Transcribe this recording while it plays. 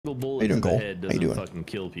bullet to the head doesn't fucking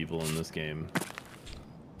kill people in this game.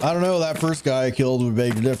 I don't know. That first guy I killed would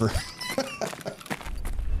beg to differ.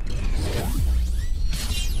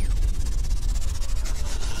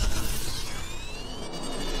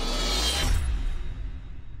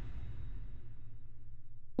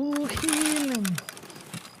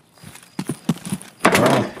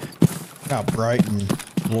 How bright and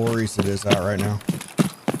glorious it is out right now.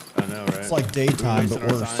 I know, right? It's like daytime, but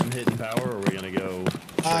worse. Time hitting power, or are we gonna go?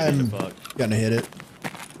 I'm gonna hit it.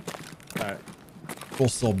 All right. We'll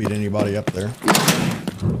still beat anybody up there.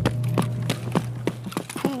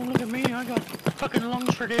 Oh, look at me! I got fucking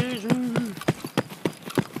lungs for days. I'm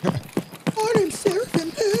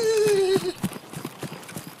Seraphim.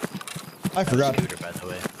 I forgot. Scooter, by the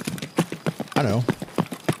way. I know.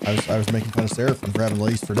 I was making fun of Seraphim for having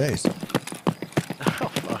legs for days. Oh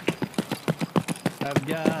fuck! I've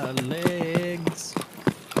got legs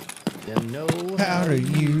and know how to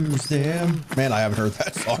use them. Man, I haven't heard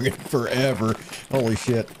that song in forever. Holy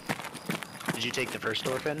shit! Did you take the first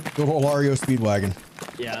orphan? Good old REO Speedwagon.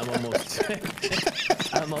 Yeah, I'm almost.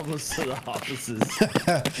 I'm almost to the offices.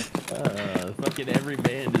 Fucking every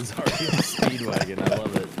band is RPK Speedwagon. I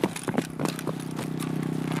love it.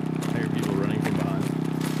 I hear people running from behind.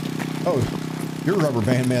 Oh, you're a rubber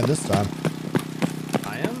band man this time.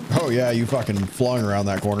 I am? Oh yeah, you fucking flung around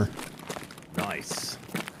that corner. Nice.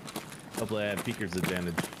 Hopefully I have Peeker's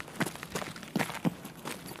advantage.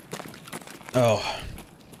 Oh,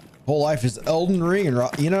 whole life is Elden Ring, and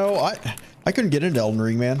you know, I couldn't get into Elden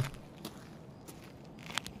Ring, man.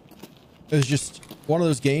 It was just one of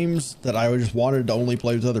those games that I just wanted to only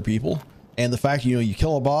play with other people, and the fact, you know, you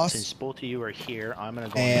kill a boss. Since both of you are here, I'm gonna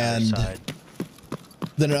go on the other side.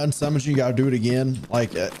 Then it unsummons you. You gotta do it again.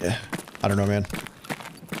 Like, I don't know, man.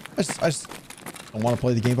 I just don't want to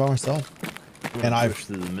play the game by myself. And I've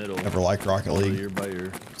through the middle. Never liked Rocket League. You're by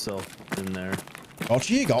yourself in there.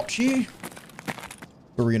 Gotcha.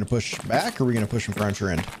 Are we gonna push back, or are we gonna push in front of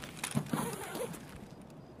your end?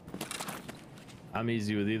 I'm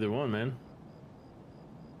easy with either one, man.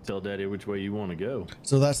 Tell Daddy which way you want to go.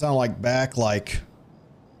 So that sound like back, like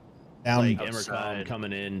down, like Emercom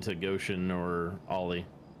coming in to Goshen or Ollie.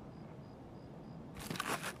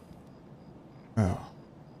 Oh.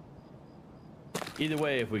 Either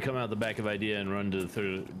way, if we come out the back of Idea and run to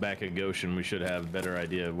the back of Goshen, we should have a better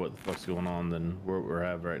idea of what the fuck's going on than what we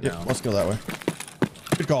have right now. Let's go that way.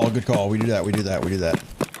 Good call. Good call. We do that. We do that. We do that.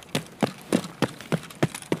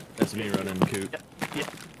 That's me running, Coot. Yeah.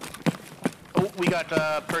 Oh, we got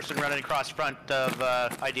a person running across front of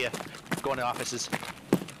Idea, going to offices.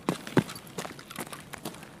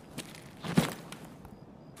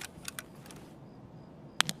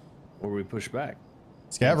 Or we push back.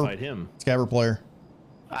 Scaver. Fight him. Scaver player.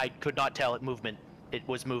 I could not tell it movement. It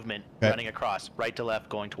was movement Okay. running across, right to left,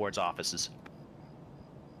 going towards offices.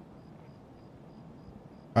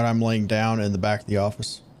 And I'm laying down in the back of the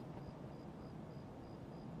office.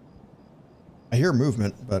 I hear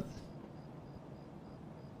movement, but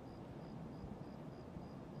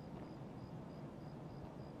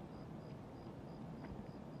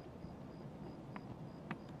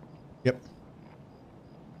yep.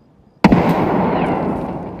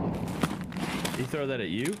 Did he throw that at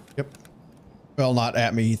you? Yep. Well, not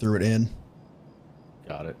at me. He threw it in.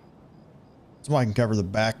 Got it. So I can cover the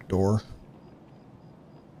back door.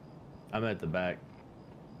 I'm at the back.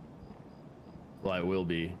 Well, I will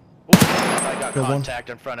be. Ooh, I got Killed contact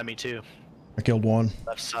in front of me too. I killed one.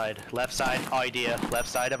 Left side, Idea, left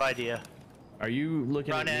side of Idea. Are you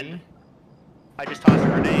looking Run at in. me? I just tossed a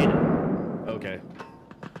grenade. Okay.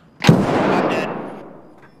 I'm dead.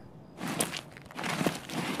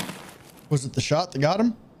 Was it the shot that got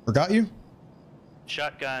him or got you?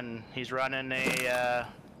 Shotgun. He's running a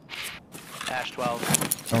Ash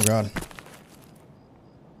 12. Oh God.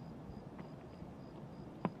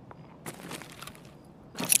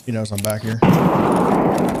 He knows I'm back here. I'm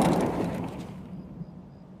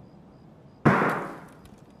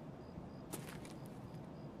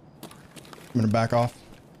gonna back off.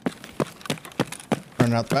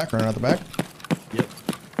 Running out the back, running out the back. Yep.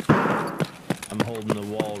 I'm holding the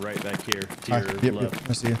wall right back here to your left. Yep,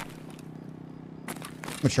 I see you. I'm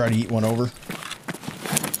gonna try to eat one over.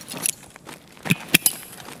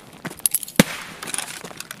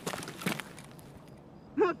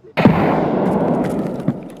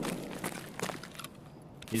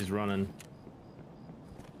 He's running.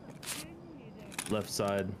 Left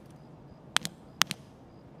side.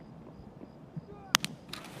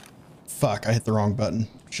 Fuck, I hit the wrong button.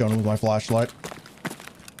 Showing him with my flashlight.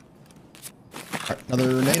 All right, another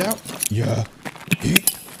grenade out. Yeah.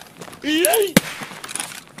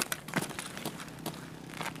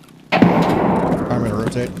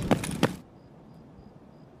 rotate.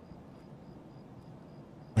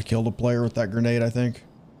 I killed a player with that grenade, I think.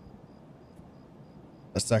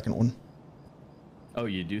 The second one. Oh,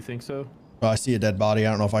 you do think so? I see a dead body. I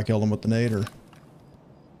don't know if I killed him with the nade or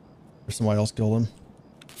somebody else killed him.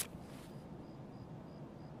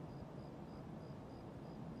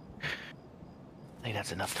 I think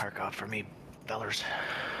that's enough Tarkov for me, fellers.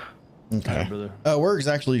 Okay. Right, brother. Where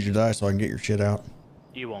exactly did you die so I can get your shit out?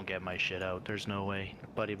 You won't get my shit out. There's no way.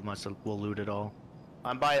 Buddy will loot it all.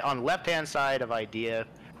 I'm on the left-hand side of Idea,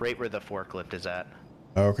 right where the forklift is at.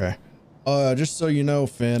 Okay. Just so you know,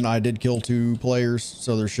 Finn, I did kill 2 players,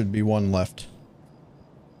 so there should be 1 left.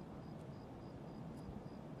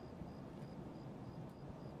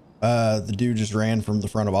 The dude just ran from the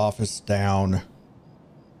front of office down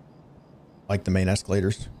like the main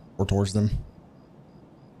escalators or towards them.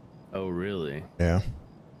 Oh, really? Yeah.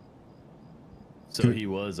 So he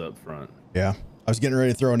was up front. Yeah. I was getting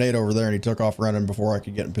ready to throw a nade over there and he took off running before I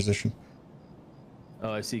could get in position.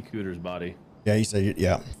 Oh, I see Cooter's body. Yeah, he said,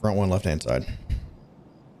 yeah, front one, left hand side.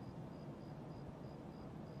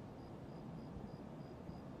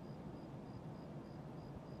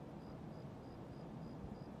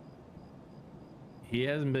 He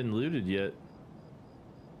hasn't been looted yet.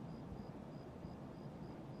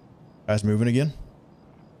 Guys moving again?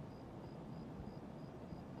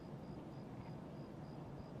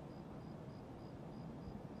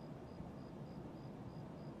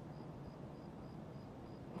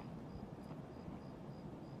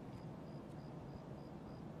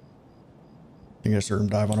 I think I just heard him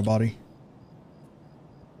dive on a body.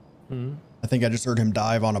 Hmm. I think I just heard him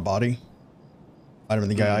dive on a body. Might have been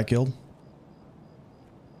the guy I killed.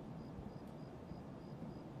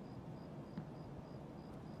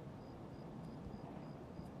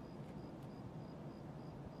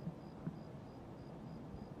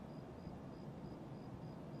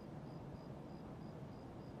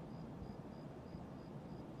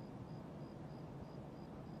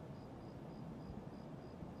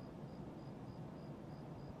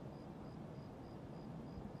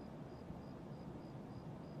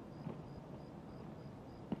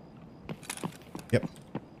 Yep.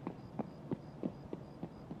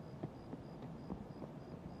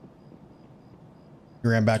 He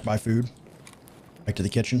ran back by food. Back to the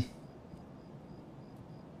kitchen.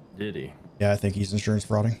 Did he? Yeah, I think he's insurance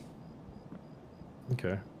frauding.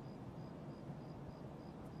 Okay.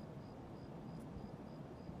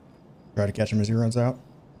 Try to catch him as he runs out.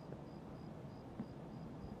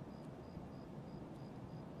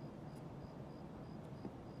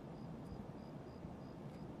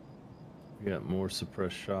 We got more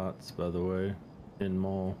suppressed shots, by the way, in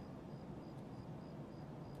mall.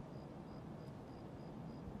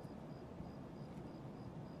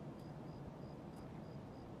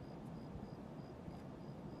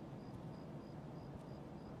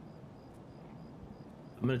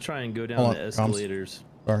 I'm gonna try and go down Hold the on, escalators.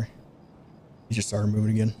 Sorry. He just started moving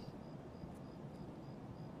again.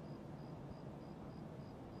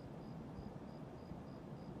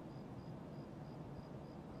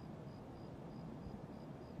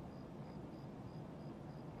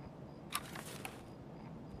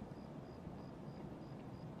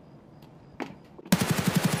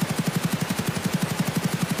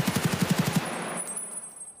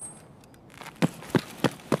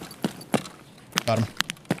 Got him.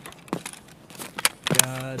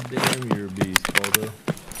 God damn, you're a beast, Baldo.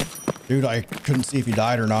 Dude, I couldn't see if he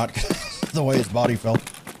died or not. The way his body fell.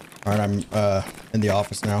 All right, I'm in the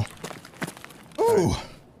office now. Ooh.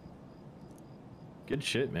 Good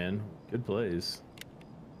shit, man. Good plays.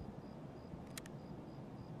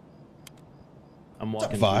 I'm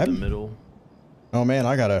walking through the middle. Oh man,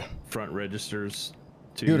 I gotta. Front registers.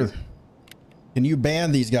 Cooter, can you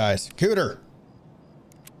ban these guys? Cooter,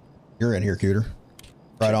 you're in here, Cooter.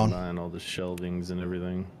 Right on. Behind all the shelvings and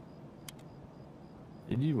everything.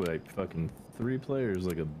 Did you like fucking 3 players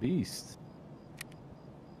like a beast?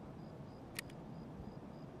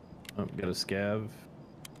 Oh, got a scav.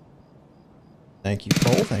 Thank you,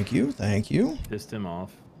 Cole. Thank you. Thank you. Pissed him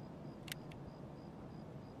off.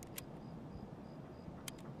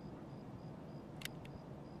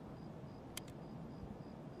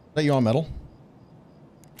 Is that you on metal?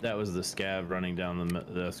 That was the scav running down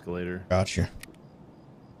the escalator. Gotcha.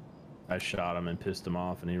 I shot him and pissed him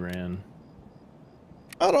off and he ran.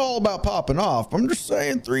 Not all about popping off. I'm just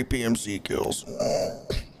saying 3 PMC kills.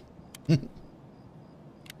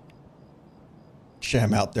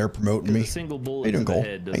 Sham out there promoting me. A single bullet How you doing, to the Cole?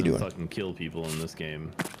 head How you doesn't doing? fucking kill people in this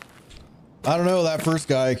game. I don't know. That first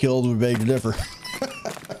guy I killed would beg to differ.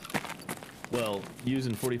 Well,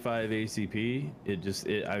 using 45 ACP,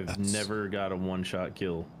 I've never got a one-shot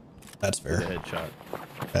kill. That's fair. With a headshot.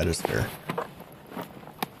 That is fair.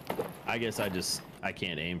 I guess I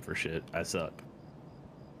can't aim for shit. I suck.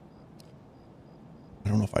 I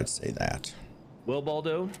don't know if I'd say that. Well,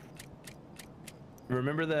 Baldo,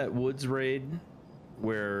 remember that woods raid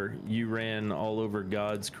where you ran all over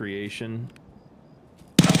God's creation?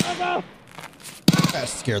 That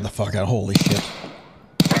scared the fuck out. Holy shit.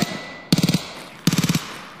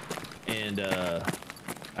 And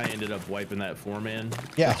I ended up wiping that foreman.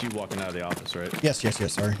 Yeah. That's you walking out of the office, right? Yes.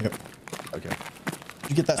 Sorry. Yep. Okay. Did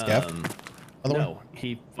you get that scav? No,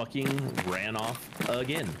 he fucking ran off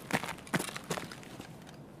again.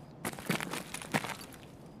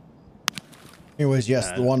 Anyways,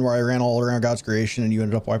 yes, the one where I ran all around God's creation and you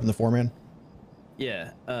ended up wiping the foreman.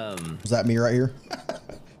 Yeah. Was that me right here?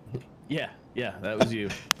 Yeah, that was you.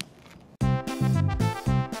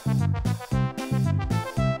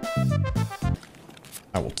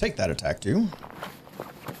 I will take that attack too.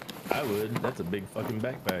 I would. That's a big fucking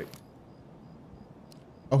backpack.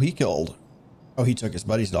 Oh, he killed. Oh, he took his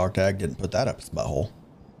buddy's dog tag, didn't put that up his butthole.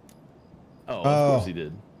 Oh, of course he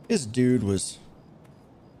did. His dude was...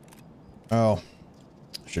 Oh.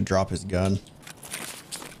 I should drop his gun.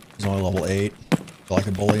 He's only level 8. Feel like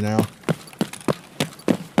a bully now.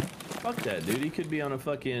 Fuck that, dude. He could be on a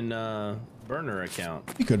fucking burner account.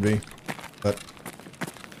 He could be. But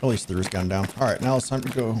at least threw his gun down. Alright, now it's time to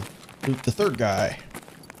go loot the third guy.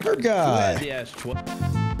 Third guy! The Ash 12.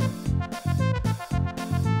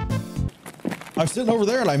 I was sitting over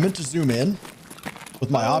there and I meant to zoom in with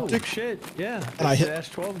my optic. Shit, yeah. And I hit the Ash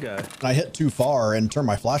 12 guy. And I hit too far and turned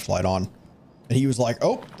my flashlight on. And he was like,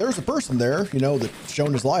 oh, there's a person there, you know, that's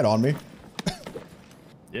showing his light on me.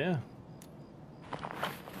 Yeah.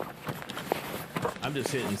 I'm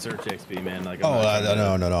just hitting search XP, man. Like, no,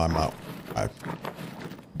 I'm not.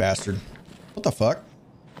 Bastard. What the fuck?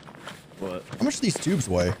 What? How much do these tubes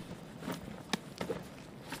weigh?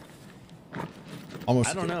 Almost.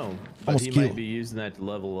 I don't know. But Almost he a kilo. might be using that to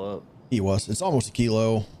level up. He was. It's almost a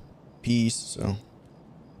kilo piece, so.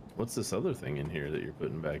 What's this other thing in here that you're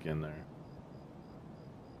putting back in there?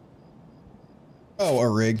 Oh, a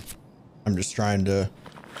rig. I'm just trying to.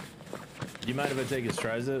 Do you mind if I take his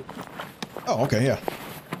trizip? Oh, okay, yeah.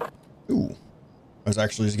 Ooh. I was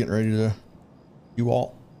actually just getting ready to. You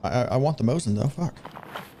all. I want the Mosin though. Fuck.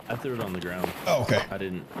 I threw it on the ground. Oh, okay. I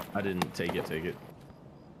didn't take it.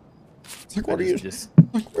 It's like, what are you? Just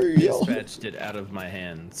like, where are you yelling? dispatched it out of my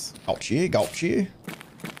hands. Gotcha.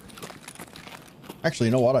 Actually,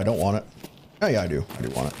 you know what? I don't want it. Oh, yeah, I do. I do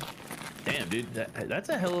want it. Damn, dude.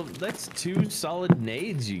 That's 2 solid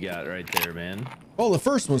nades you got right there, man. Well, the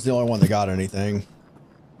first one's the only one that got anything.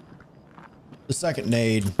 The second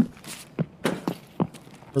nade.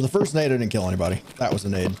 For the first nade, I didn't kill anybody. That was a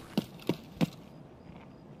nade.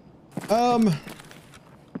 Was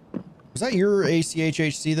that your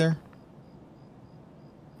ACHHC there?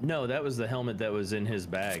 No, that was the helmet that was in his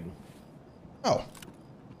bag. Oh.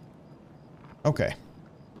 Okay.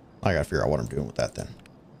 I gotta figure out what I'm doing with that then.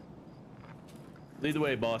 Lead the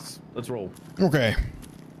way, boss. Let's roll. Okay.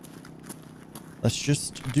 Let's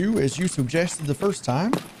just do as you suggested the first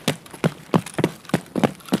time.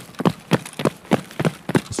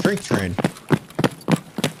 Strength train.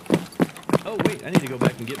 Oh, wait. I need to go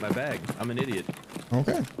back and get my bag. I'm an idiot.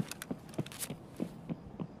 Okay.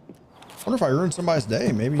 Wonder if I ruined somebody's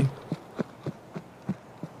day, maybe.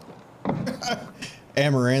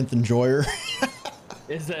 Amaranth Enjoyer.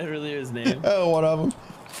 Is that really his name? Oh, one of them.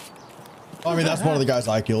 I mean, that's one of the guys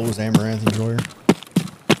I killed was Amaranth Enjoyer.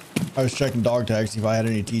 I was checking dog tags, see if I had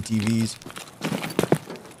any TTVs.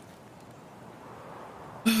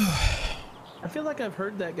 I feel like I've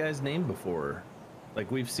heard that guy's name before.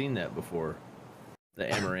 Like, we've seen that before.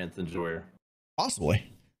 The Amaranth Enjoyer. Possibly.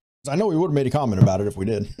 'Cause I know we would have made a comment about it if we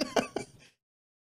did.